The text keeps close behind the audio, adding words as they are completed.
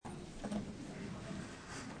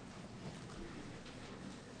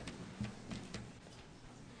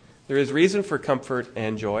There is reason for comfort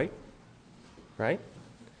and joy, right?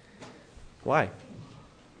 Why?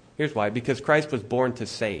 Here's why. Because Christ was born to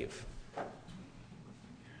save.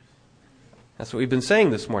 That's what we've been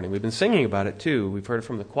saying this morning. We've been singing about it too. We've heard it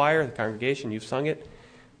from the choir, the congregation. You've sung it.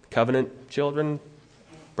 Covenant children,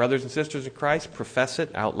 brothers and sisters in Christ, profess it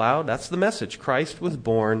out loud. That's the message. Christ was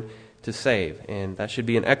born to save. And that should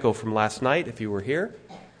be an echo from last night if you were here,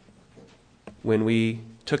 when we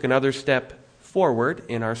took another step forward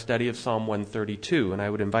in our study of Psalm 132. And I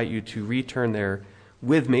would invite you to return there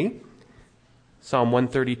with me. Psalm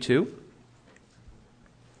 132.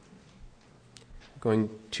 I'm going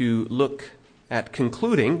to look at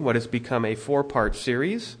concluding what has become a 4-part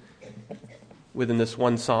series within this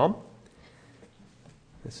one psalm.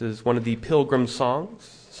 This is one of the Pilgrim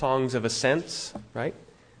songs, Songs of Ascents, right?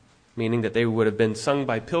 Meaning that they would have been sung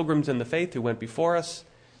by pilgrims in the faith who went before us.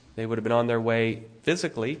 They would have been on their way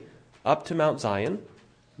physically up to Mount Zion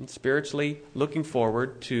and spiritually looking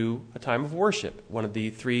forward to a time of worship, one of the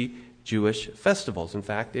 3 Jewish festivals. In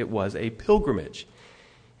fact, it was a pilgrimage.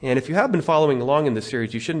 And if you have been following along in this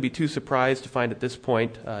series, you shouldn't be too surprised to find at this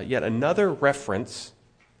point yet another reference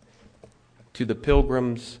to the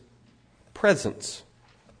pilgrim's presence,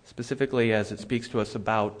 specifically as it speaks to us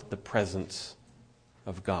about the presence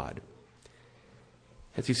of God.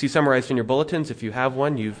 As you see summarized in your bulletins, if you have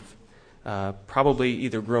one, you've probably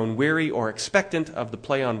either grown weary or expectant of the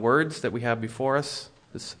play on words that we have before us.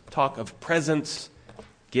 This talk of presence,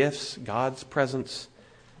 gifts, God's presence.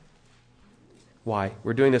 Why?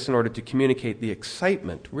 We're doing this in order to communicate the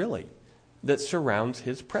excitement, really, that surrounds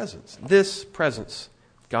His presence. This presence,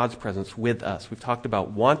 God's presence with us. We've talked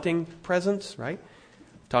about wanting presence, right?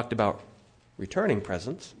 We've talked about returning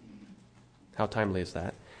presence. How timely is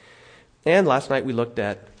that? And last night we looked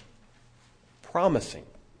at promising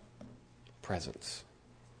presence.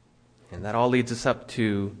 And that all leads us up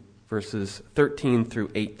to verses 13 through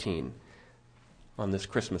 18 on this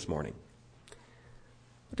Christmas morning.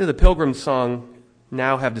 What do the Pilgrim song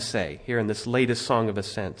now have to say here in this latest Song of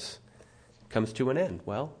Ascents? It comes to an end.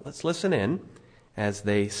 Well, let's listen in as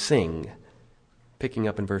they sing, picking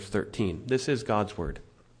up in verse 13. This is God's word.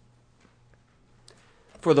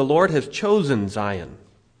 For the Lord has chosen Zion.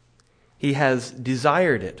 He has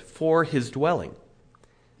desired it for His dwelling.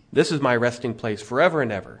 This is my resting place forever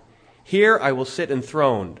and ever. Here I will sit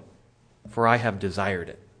enthroned, for I have desired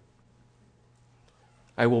it.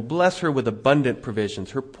 I will bless her with abundant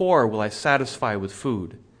provisions. Her poor will I satisfy with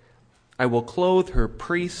food. I will clothe her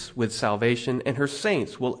priests with salvation, and her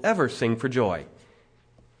saints will ever sing for joy.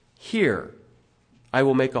 Here I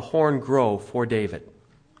will make a horn grow for David,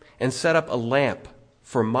 and set up a lamp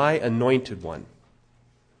for my anointed one.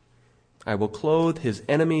 I will clothe his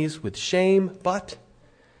enemies with shame, but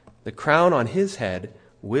the crown on his head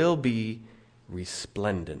will be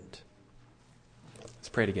resplendent. Let's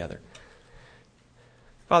pray together.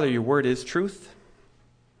 Father, your word is truth,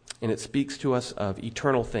 and it speaks to us of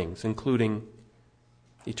eternal things, including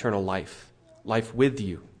eternal life, life with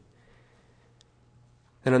you.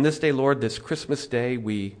 And on this day, Lord, this Christmas day,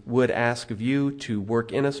 we would ask of you to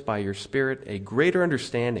work in us by your Spirit a greater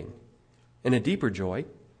understanding and a deeper joy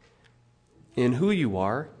in who you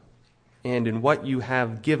are and in what you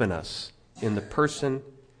have given us in the person,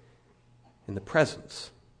 in the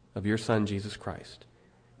presence of your Son, Jesus Christ,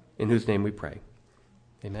 in whose name we pray.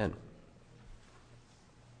 Amen.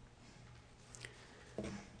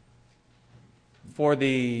 For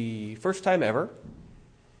the first time ever,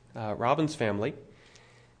 Robin's family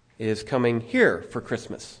is coming here for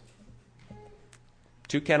Christmas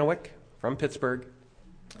to Kennewick from Pittsburgh.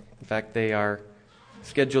 In fact, they are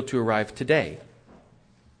scheduled to arrive today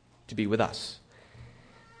to be with us.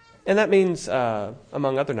 And that means,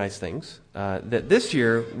 among other nice things, that this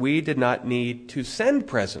year we did not need to send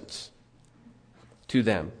presents to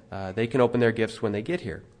them. They can open their gifts when they get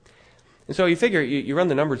here. And so you figure, you run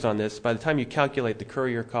the numbers on this, by the time you calculate the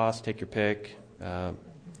courier cost, take your pick,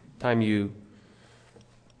 time you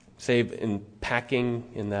save in packing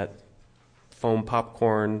in that foam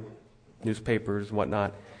popcorn, newspapers and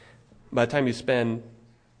whatnot, by the time you spend,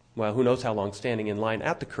 well, who knows how long standing in line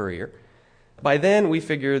at the courier, by then we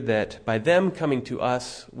figured that by them coming to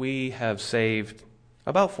us, we have saved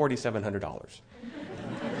about $4,700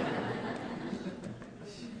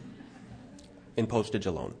 in postage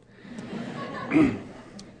alone.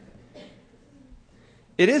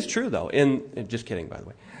 It is true, though. Just kidding, by the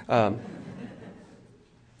way,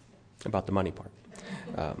 about the money part.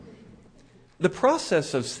 The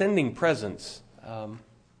process of sending presents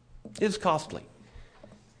is costly,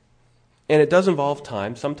 and it does involve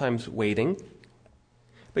time, sometimes waiting.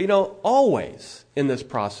 But always in this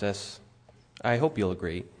process, I hope you'll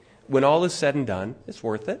agree, when all is said and done, it's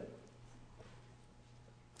worth it.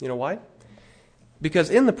 You know why? Because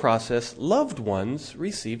in the process, loved ones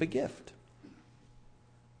receive a gift.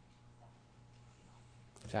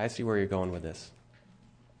 So I see where you're going with this.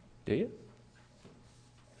 Do you?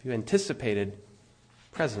 You anticipated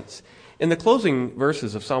presence. In the closing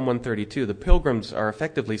verses of Psalm 132, the Pilgrims are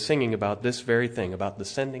effectively singing about this very thing, about the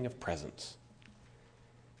sending of presents.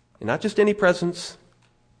 And not just any presents,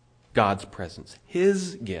 God's presence,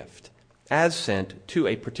 His gift, as sent to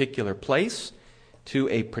a particular place, to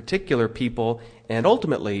a particular people, and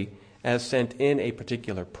ultimately as sent in a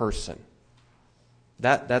particular person.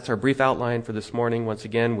 That's our brief outline for this morning. Once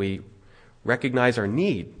again, we recognize our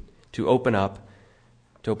need to open up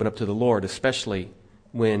to the Lord, especially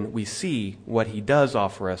when we see what He does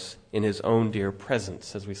offer us in His own dear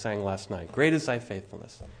presence, as we sang last night. Great is thy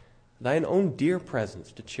faithfulness, thine own dear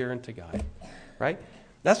presence to cheer and to guide. Right?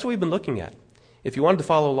 That's what we've been looking at. If you wanted to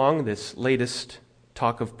follow along, this latest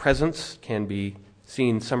talk of presence can be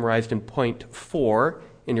seen summarized in point 4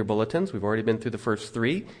 in your bulletins. We've already been through the first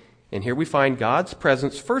 3. And here we find God's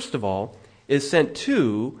presence, first of all, is sent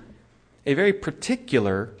to a very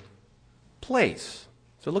particular place.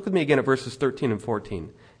 So look with me again at verses 13 and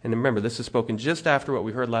 14. And remember, this is spoken just after what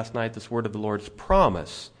we heard last night, this word of the Lord's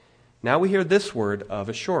promise. Now we hear this word of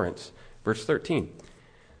assurance. Verse 13.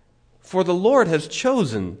 For the Lord has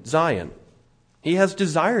chosen Zion. He has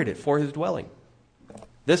desired it for His dwelling.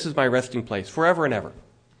 This is my resting place forever and ever.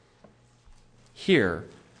 Here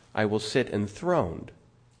I will sit enthroned,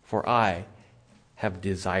 for I have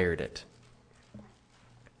desired it.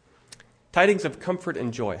 Tidings of comfort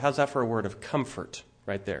and joy. How's that for a word of comfort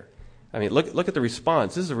right there? I mean, look at the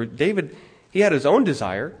response. This is David. He had his own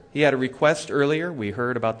desire. He had a request earlier. We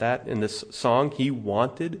heard about that in this song. He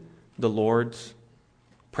wanted the Lord's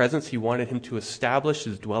presence. He wanted Him to establish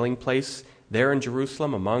His dwelling place there in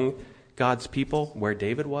Jerusalem among God's people, where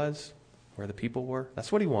David was, where the people were.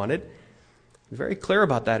 That's what he wanted. He was very clear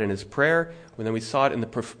about that in his prayer. And then we saw it in the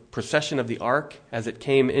procession of the ark as it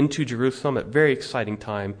came into Jerusalem, a very exciting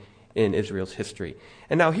time in Israel's history.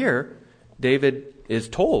 And now here, David is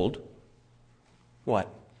told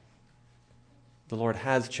what? The Lord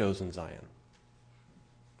has chosen Zion.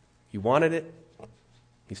 He wanted it.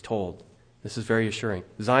 He's told. This is very assuring.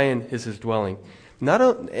 Zion is His dwelling.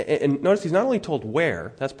 And notice He's not only told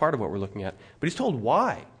where, that's part of what we're looking at, but He's told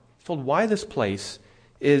why. He's told why this place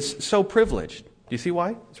is so privileged. Do you see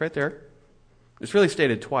why? It's right there. It's really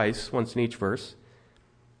stated twice, once in each verse.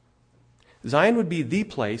 Zion would be the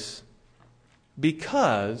place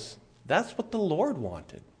because that's what the Lord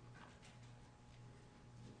wanted.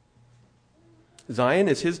 Zion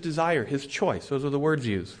is His desire, His choice. Those are the words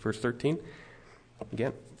used. Verse 13.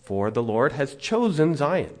 Again, for the Lord has chosen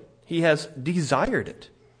Zion. He has desired it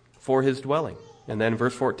for His dwelling. And then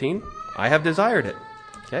verse 14, I have desired it.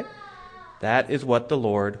 Okay? That is what the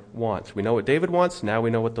Lord wants. We know what David wants. Now we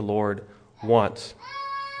know what the Lord wants.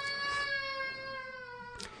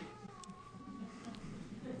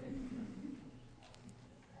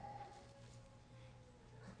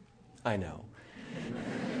 I know.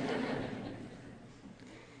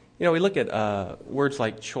 You know, we look at words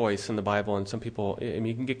like choice in the Bible, and some people, I mean,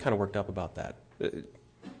 you can get kind of worked up about that.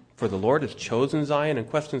 For the Lord has chosen Zion, and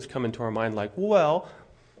questions come into our mind like, well,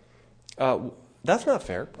 that's not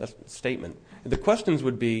fair. That's a statement. The questions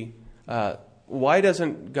would be, why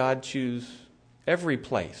doesn't God choose every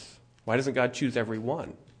place? Why doesn't God choose every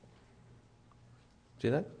one? See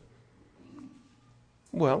that?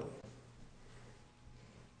 Well,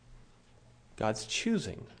 God's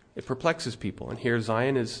choosing. It perplexes people, and here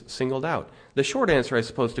Zion is singled out. The short answer, I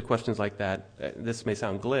suppose, to questions like that, this may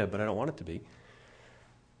sound glib, but I don't want it to be.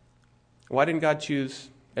 Why didn't God choose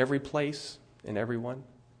every place and everyone?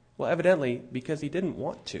 Well, evidently, because He didn't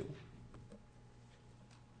want to.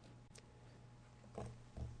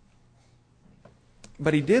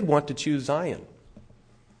 But He did want to choose Zion.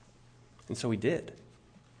 And so He did.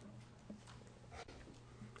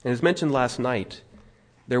 And as mentioned last night,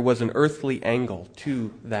 there was an earthly angle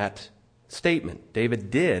to that statement. David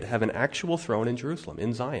did have an actual throne in Jerusalem,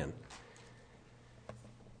 in Zion.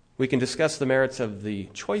 We can discuss the merits of the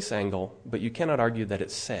choice angle, but you cannot argue that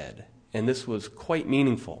it's said. And this was quite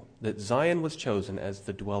meaningful, that Zion was chosen as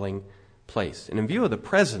the dwelling place. And in view of the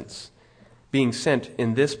presence being sent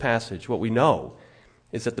in this passage, what we know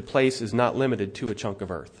is that the place is not limited to a chunk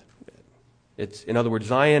of earth. In other words,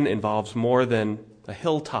 Zion involves more than a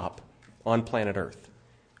hilltop on planet Earth.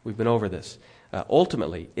 We've been over this.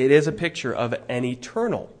 Ultimately, it is a picture of an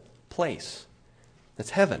eternal place. That's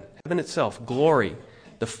heaven. Heaven itself, glory,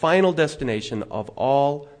 the final destination of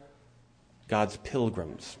all God's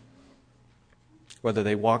pilgrims. Whether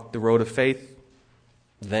they walked the road of faith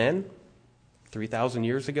then, 3,000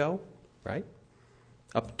 years ago, right?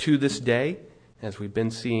 Up to this day, as we've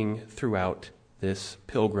been seeing throughout this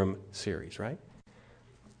Pilgrim series, right?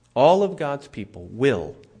 All of God's people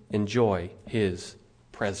will enjoy his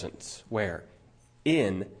presence. Where?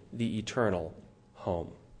 In the eternal home.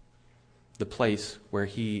 The place where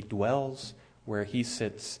he dwells, where he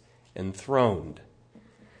sits enthroned.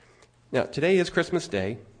 Now, today is Christmas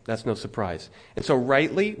Day. That's no surprise. And so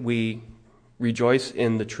rightly, we rejoice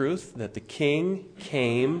in the truth that the King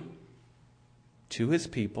came to his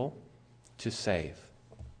people to save.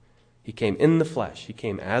 He came in the flesh. He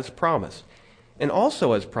came as promised. And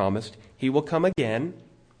also as promised, he will come again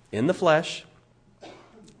in the flesh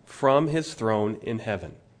from his throne in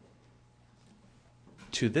heaven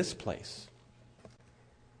to this place,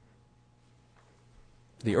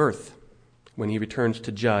 the earth, when he returns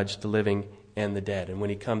to judge the living and the dead, and when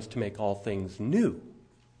he comes to make all things new.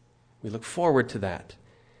 We look forward to that.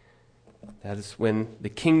 That is when the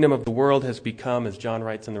kingdom of the world has become, as John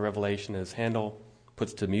writes in the Revelation, as Handel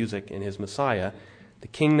puts to music in his Messiah, the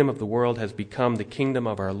kingdom of the world has become the kingdom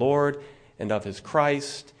of our Lord and of his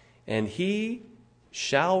Christ, and he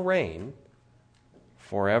shall reign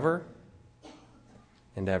forever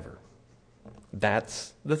and ever.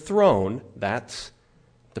 That's the throne, that's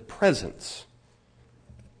the presence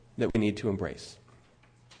that we need to embrace.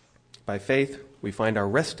 By faith, we find our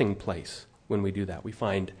resting place when we do that. We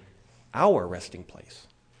find our resting place.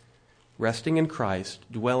 Resting in Christ,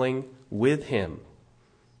 dwelling with him,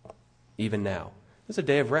 even now. It's a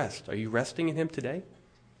day of rest. Are you resting in him today?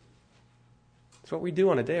 It's what we do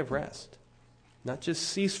on a day of rest. Not just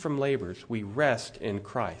cease from labors. We rest in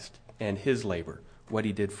Christ and his labor, what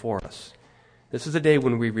he did for us. This is a day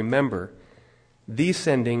when we remember the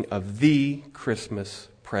sending of the Christmas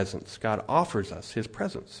presents. God offers us his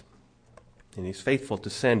presence, and he's faithful to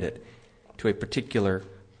send it to a particular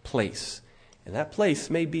place. And that place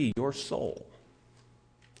may be your soul,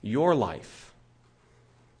 your life.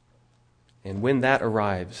 And when that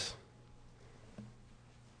arrives,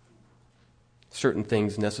 certain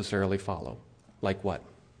things necessarily follow. Like what?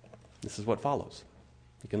 This is what follows.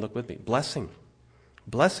 You can look with me. Blessing.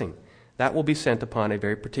 Blessing. That will be sent upon a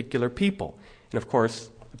very particular people. And of course,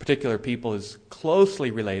 the particular people is closely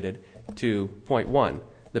related to point one,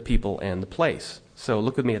 the people and the place. So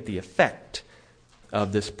look with me at the effect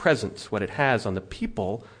of this presence, what it has on the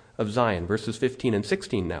people of Zion. Verses 15 and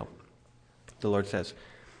 16 now. The Lord says,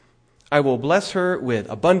 I will bless her with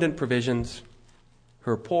abundant provisions.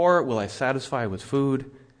 Her poor will I satisfy with food.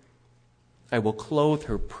 I will clothe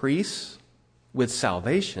her priests with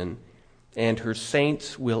salvation, and her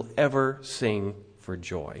saints will ever sing for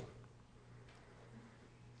joy.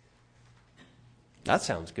 That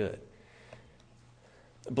sounds good.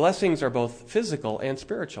 Blessings are both physical and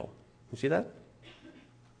spiritual. You see that?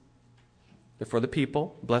 They're for the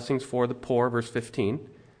people. Blessings for the poor, verse 15.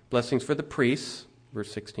 Blessings for the priests,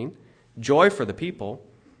 verse 16. Joy for the people.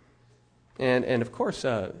 And of course,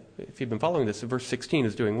 if you've been following this, verse 16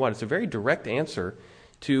 is doing what? It's a very direct answer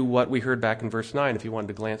to what we heard back in verse 9, if you wanted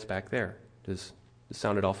to glance back there. Does this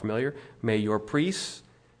sound at all familiar? May your priests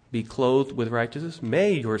be clothed with righteousness.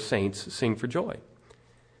 May your saints sing for joy.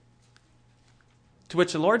 To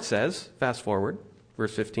which the Lord says, fast forward,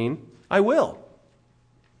 verse 15, I will.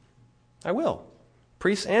 I will.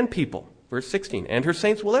 Priests and people, verse 16, and her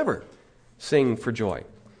saints will ever sing for joy.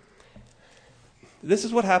 This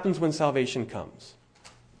is what happens when salvation comes.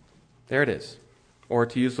 There it is. Or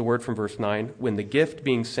to use the word from verse 9, when the gift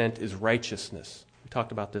being sent is righteousness. We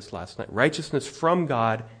talked about this last night. Righteousness from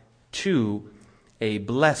God to a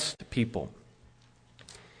blessed people.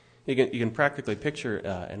 You can practically picture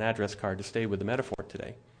an address card, to stay with the metaphor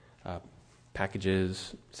today.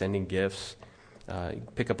 Packages, sending gifts. You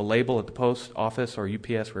pick up a label at the post office or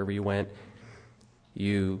UPS, wherever you went.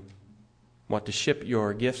 You want to ship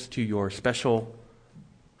your gifts to your special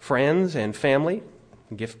friends and family.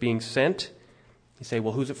 A gift being sent. You say,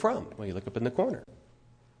 well, who's it from? Well, you look up in the corner.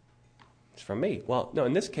 It's from me. Well, no,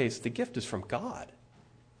 in this case, the gift is from God.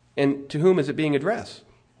 And to whom is it being addressed?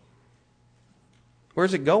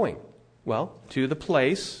 Where's it going? Well, to the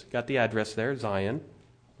place, got the address there, Zion,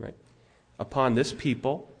 right? Upon this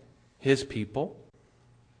people, his people,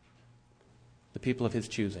 the people of his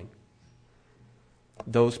choosing.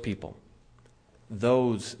 Those people,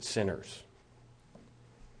 those sinners.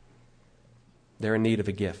 They're in need of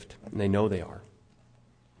a gift, and they know they are.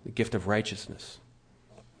 The gift of righteousness.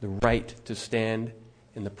 The right to stand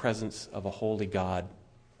in the presence of a holy God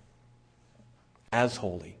as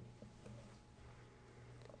holy.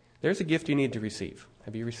 There's a gift you need to receive.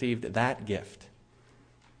 Have you received that gift?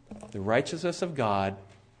 the righteousness of God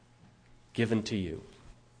given to you.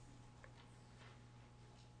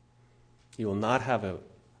 You will not have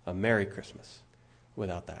a Merry Christmas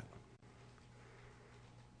without that.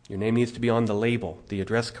 Your name needs to be on the label, the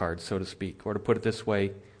address card, so to speak. Or to put it this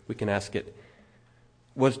way, we can ask it,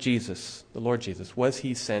 was Jesus, the Lord Jesus, was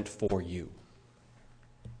he sent for you?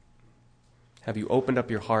 Have you opened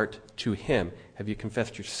up your heart to him? Have you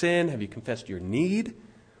confessed your sin? Have you confessed your need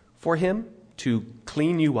for him to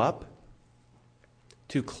clean you up?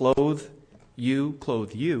 To clothe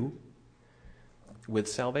you with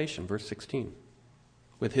salvation, verse 16.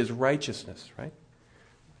 With his righteousness, right?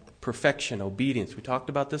 Perfection, obedience. We talked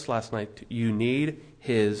about this last night. You need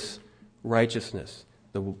his righteousness.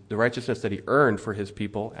 The righteousness that he earned for his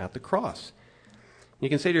people at the cross. You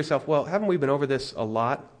can say to yourself, well, haven't we been over this a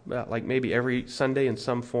lot? Like maybe every Sunday in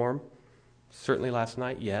some form? Certainly last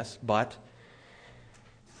night, yes. But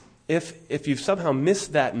if you've somehow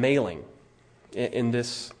missed that mailing in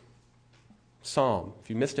this psalm, if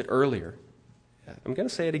you missed it earlier, I'm going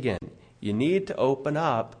to say it again. You need to open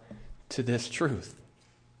up to this truth.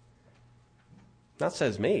 Not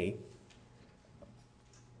says me,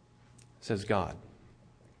 says God.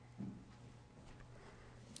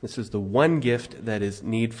 This is the one gift that is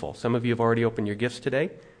needful. Some of you have already opened your gifts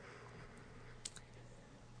today.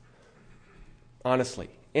 Honestly,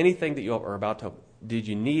 anything that you are about to open, did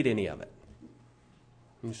you need any of it?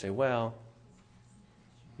 And you say, well,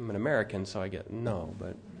 I'm an American, so I get no,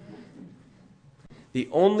 but the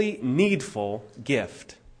only needful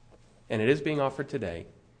gift, and it is being offered today,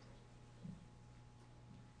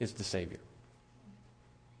 is the Savior.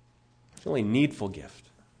 It's the only needful gift.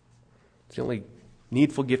 It's the only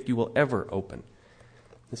needful gift you will ever open.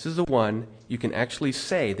 This is the one you can actually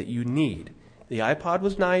say that you need. The iPod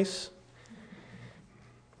was nice.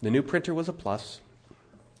 The new printer was a plus.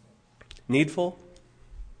 Needful?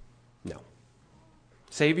 No.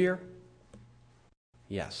 Savior?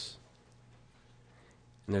 Yes.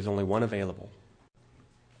 And there's only one available.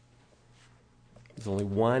 There's only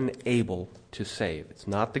one able to save. It's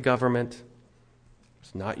not the government.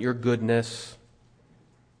 It's not your goodness.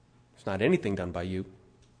 It's not anything done by you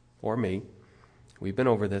or me. We've been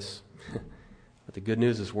over this. But the good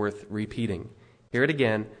news is worth repeating. Hear it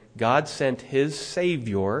again. God sent his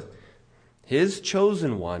Savior, his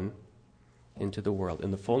chosen one, into the world.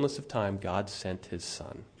 In the fullness of time, God sent his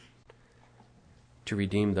Son to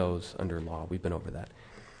redeem those under law. We've been over that.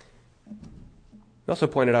 We also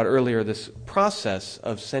pointed out earlier this process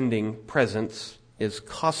of sending presents is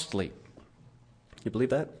costly. You believe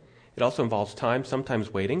that? It also involves time,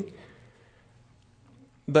 sometimes waiting.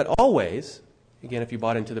 But always, again, if you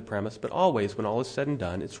bought into the premise, but always, when all is said and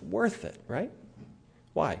done, it's worth it, right?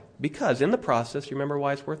 Why? Because in the process, you remember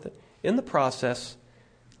why it's worth it? In the process,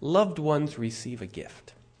 loved ones receive a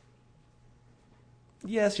gift.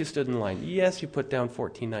 Yes, you stood in line. Yes, you put down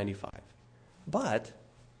 $14.95. But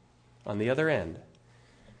on the other end,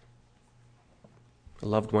 a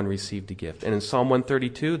loved one received a gift. And in Psalm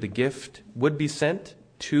 132, the gift would be sent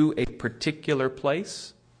to a particular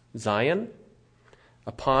place, Zion,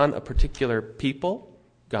 upon a particular people,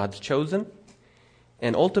 God's chosen,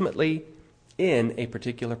 and ultimately in a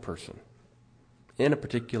particular person. In a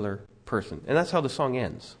particular person. And that's how the song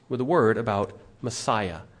ends, with a word about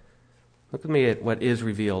Messiah. Look with me at what is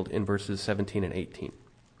revealed in verses 17 and 18.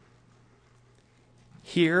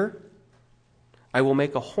 Here I will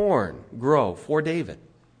make a horn grow for David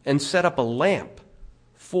and set up a lamp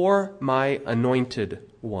for my anointed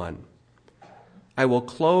one. I will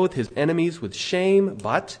clothe his enemies with shame,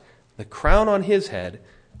 but the crown on his head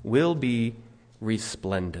will be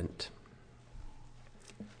resplendent.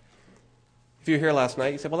 If you were here last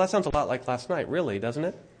night, you said, well, that sounds a lot like last night, really, doesn't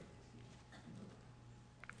it?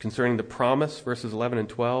 Concerning the promise, verses 11 and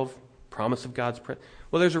 12, promise of God's presence.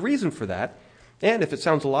 Well, there's a reason for that. And if it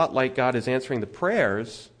sounds a lot like God is answering the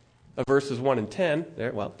prayers of verses 1 and 10,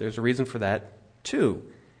 there's a reason for that too.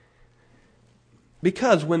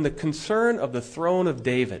 Because when the concern of the throne of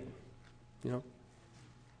David, how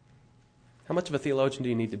much of a theologian do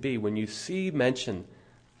you need to be when you see mention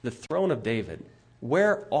the throne of David?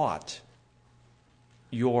 Where ought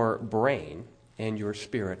your brain and your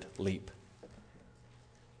spirit leap?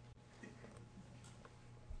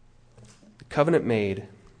 The covenant made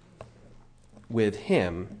with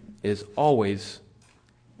him is always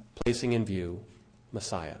placing in view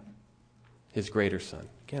Messiah, his greater son.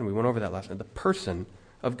 Again, we went over that last night. The person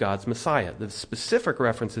of God's Messiah. The specific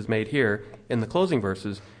references made here in the closing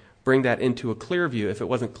verses bring that into a clear view if it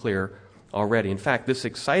wasn't clear already. In fact, this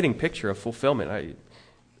exciting picture of fulfillment,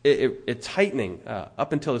 it's heightening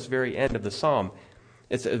up until this very end of the psalm.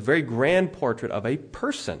 It's a very grand portrait of a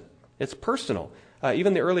person It's personal.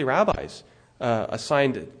 Even the early rabbis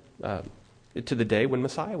assigned it to the day when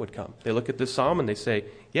Messiah would come. They look at this psalm and they say,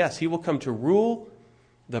 yes, he will come to rule.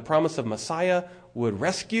 The promise of Messiah would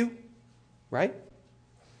rescue, right?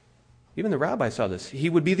 Even the rabbis saw this. He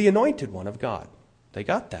would be the anointed one of God. They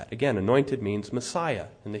got that. Again, anointed means Messiah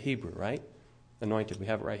in the Hebrew, right? Anointed, we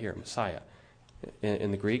have it right here, Messiah. In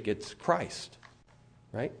the Greek, it's Christ,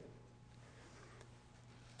 right?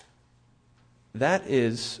 That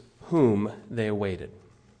is whom they awaited,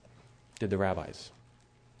 did the rabbis.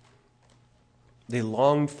 They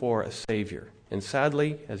longed for a Savior. And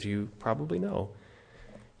sadly, as you probably know,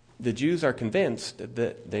 the Jews are convinced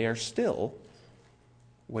that they are still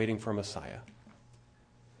waiting for Messiah,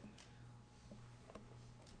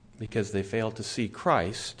 because they fail to see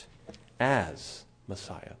Christ as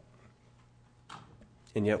Messiah.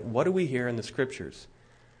 And yet, what do we hear in the Scriptures?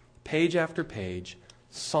 Page after page,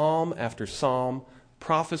 psalm after psalm,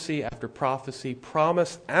 prophecy after prophecy,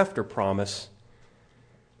 promise after promise,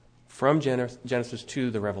 from Genesis to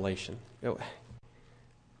the Revelation.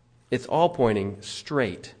 It's all pointing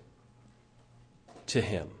straight to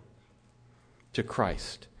Him, to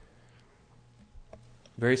Christ.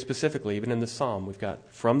 Very specifically, even in the psalm, we've got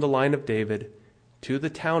from the line of David to the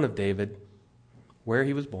town of David, where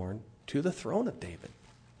he was born, to the throne of David.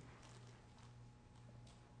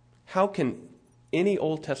 How can any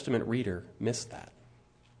Old Testament reader miss that?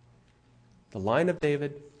 The line of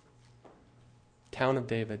David, town of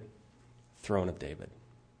David, throne of David.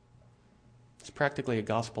 It's practically a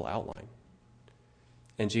gospel outline.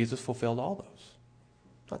 And Jesus fulfilled all those.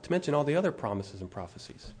 Not to mention all the other promises and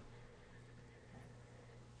prophecies.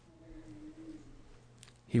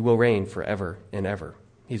 He will reign forever and ever.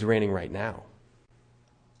 He's reigning right now.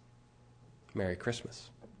 Merry Christmas.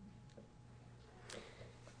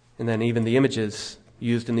 And then even the images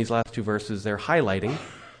used in these last two verses, they're highlighting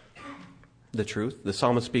the truth. The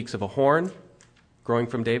psalmist speaks of a horn growing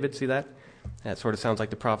from David. See that? That sort of sounds like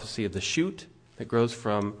the prophecy of the shoot that grows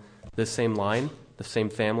from this same line, the same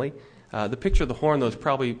family. The picture of the horn, though, is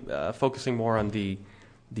probably focusing more on the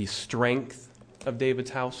strength of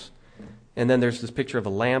David's house. And then there's this picture of a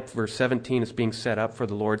lamp. Verse 17 is being set up for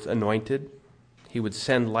the Lord's anointed. He would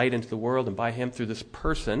send light into the world, and by him, through this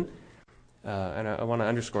person, and I want to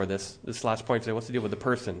underscore this last point. Say, what's the deal with the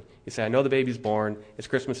person? You say, I know the baby's born. It's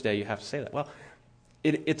Christmas Day. You have to say that. Well,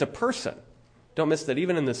 it's a person. Don't miss that.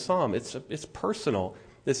 Even in this psalm, it's personal.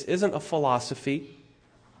 This isn't a philosophy.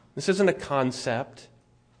 This isn't a concept.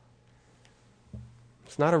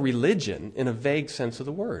 It's not a religion in a vague sense of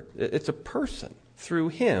the word. It's a person. Through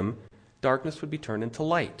him, darkness would be turned into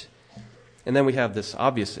light. And then we have this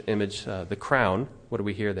obvious image, the crown. What do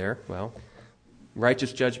we hear there? Well,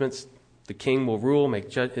 righteous judgments. The king will rule,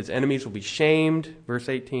 his enemies will be shamed, verse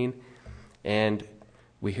 18. And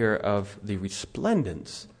we hear of the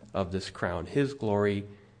resplendence of this crown. His glory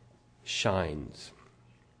shines.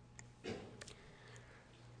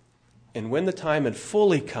 And when the time had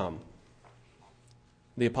fully come,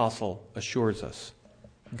 the apostle assures us,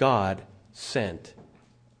 God sent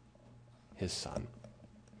his Son.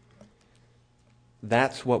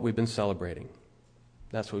 That's what we've been celebrating.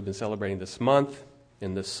 That's what we've been celebrating this month,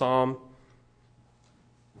 in this psalm,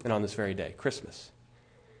 and on this very day, Christmas.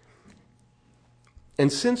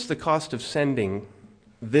 And since the cost of sending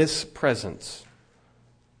this presence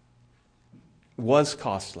was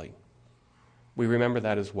costly, we remember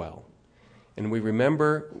that as well. And we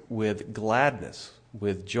remember with gladness,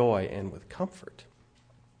 with joy, and with comfort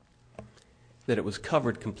that it was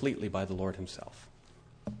covered completely by the Lord himself.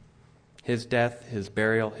 His death, his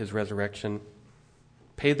burial, his resurrection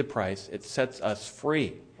paid the price. It sets us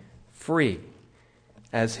free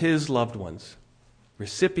as his loved ones,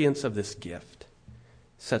 recipients of this gift,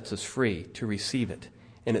 sets us free to receive it.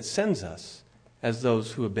 And it sends us, as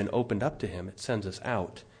those who have been opened up to him, it sends us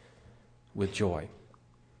out with joy.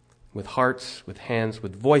 With hearts, with hands,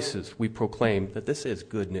 with voices, we proclaim that this is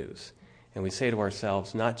good news. And we say to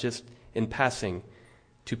ourselves, not just in passing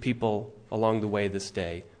to people along the way this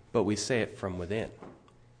day, but we say it from within.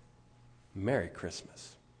 Merry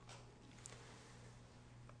Christmas.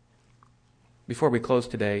 Before we close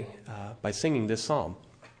today by singing this psalm,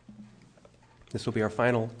 this will be our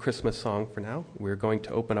final Christmas song for now. We're going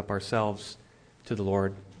to open up ourselves to the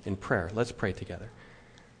Lord in prayer. Let's pray together.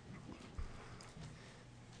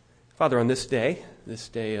 Father, on this day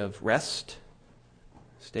of rest,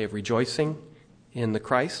 this day of rejoicing in the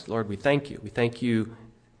Christ, Lord, we thank you. We thank you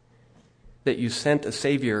that you sent a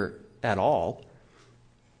Savior at all,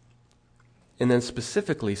 and then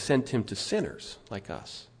specifically sent him to sinners like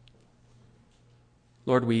us.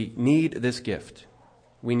 Lord, we need this gift.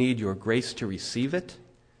 We need your grace to receive it.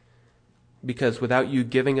 because without you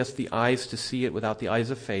giving us the eyes to see it, without the eyes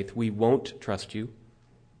of faith, we won't trust you.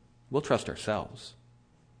 We'll trust ourselves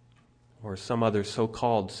or some other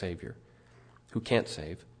so-called Savior who can't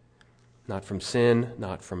save, not from sin,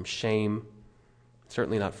 not from shame,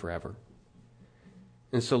 certainly not forever.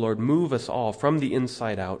 And so, Lord, move us all from the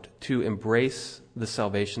inside out to embrace the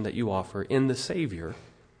salvation that you offer in the Savior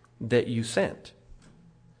that you sent,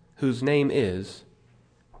 whose name is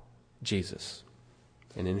Jesus,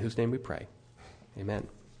 and in whose name we pray. Amen.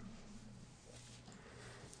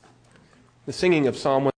 The singing of Psalm